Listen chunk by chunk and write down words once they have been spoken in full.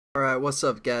Alright, what's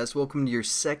up guys? Welcome to your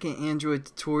second Android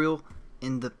tutorial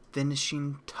in the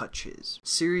finishing touches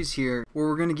series here, where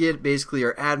we're going to get basically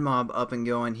our Admob up and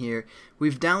going here.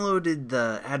 We've downloaded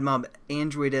the Admob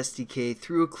Android SDK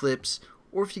through Eclipse,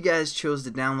 or if you guys chose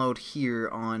to download here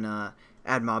on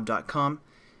admob.com,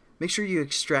 make sure you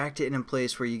extract it in a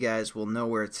place where you guys will know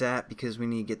where it's at, because we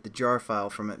need to get the jar file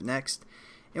from it next.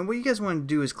 And what you guys want to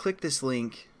do is click this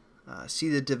link, see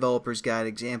the developer's guide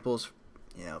examples,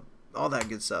 all that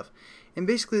good stuff. And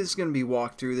basically this is going to be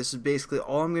walkthrough. This is basically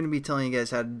all I'm going to be telling you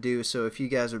guys how to do, so if you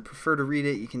guys would prefer to read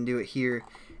it, you can do it here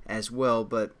as well.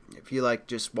 But if you like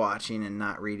just watching and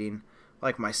not reading,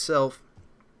 like myself,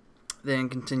 then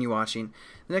continue watching.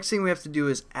 The next thing we have to do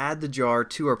is add the jar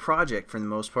to our project for the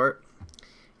most part.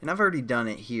 And I've already done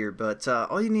it here, but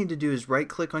all you need to do is right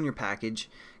click on your package,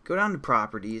 go down to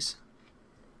properties,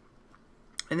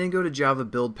 and then go to Java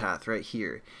build path right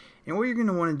here. And what you're going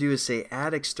to want to do is say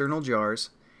add external jars.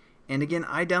 And again,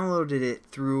 I downloaded it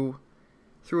through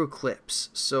Eclipse.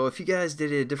 So if you guys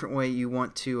did it a different way, you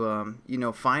want to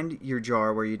find your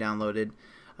jar where you downloaded.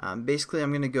 Basically, I'm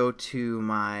going to go to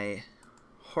my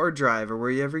hard drive or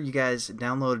wherever you guys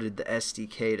downloaded the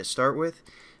SDK to start with.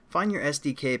 Find your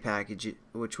SDK package,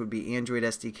 which would be Android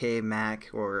SDK, Mac,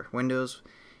 or Windows.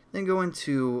 Then go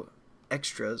into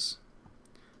extras,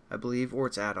 I believe, or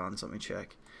it's add-ons. Let me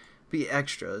check. Be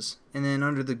extras, and then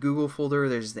under the Google folder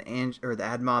there's the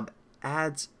Admob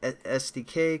Ads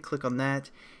SDK. Click on that,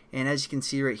 and as you can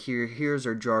see right here, here's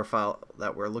our jar file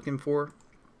that we're looking for.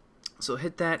 So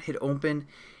hit that, hit open,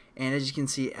 and as you can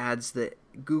see, adds the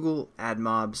Google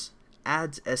Admob's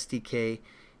Ads SDK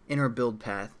in our build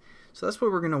path. So that's what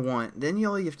we're gonna want. Then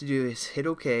all you have to do is hit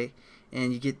OK,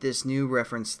 and you get this new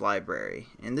reference library,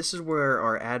 and this is where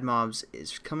our Admobs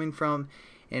is coming from.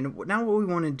 And now what we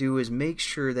want to do is make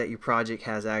sure that your project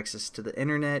has access to the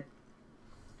internet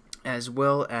as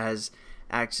well as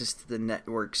access to the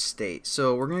network state.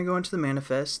 So we're going to go into the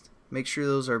manifest, make sure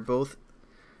those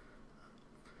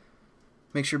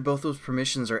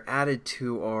permissions are added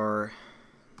to our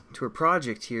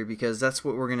project here, because that's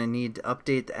what we're going to need to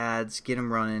update the ads, get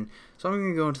them running. So I'm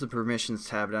going to go into the permissions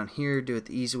tab down here, do it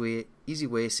the easy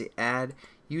way, say add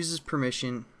uses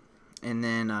permission. And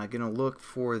then gonna look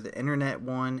for the internet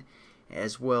one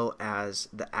as well as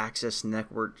the access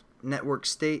network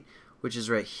state, which is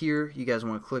right here. You guys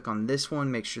want to click on this one,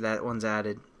 make sure that one's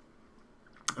added,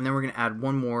 and then we're gonna add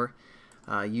one more,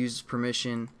 use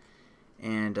permission,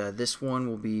 and this one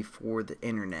will be for the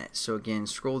internet. So again,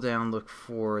 scroll down, look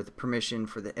for the permission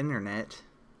for the internet.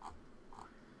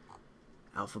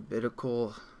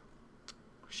 Alphabetical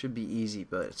should be easy,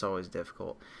 but it's always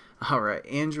difficult. Alright,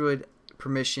 Android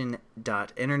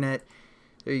permission.internet.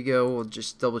 There you go. We'll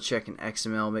just double check in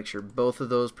XML, make sure both of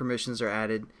those permissions are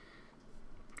added,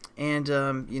 and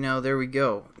there we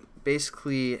go.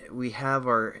 Basically we have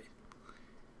our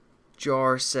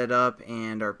jar set up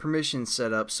and our permissions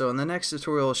set up. So in the next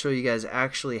tutorial I'll show you guys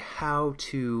actually how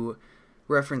to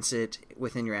reference it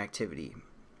within your activity.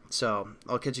 So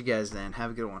I'll catch you guys then.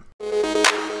 Have a good one.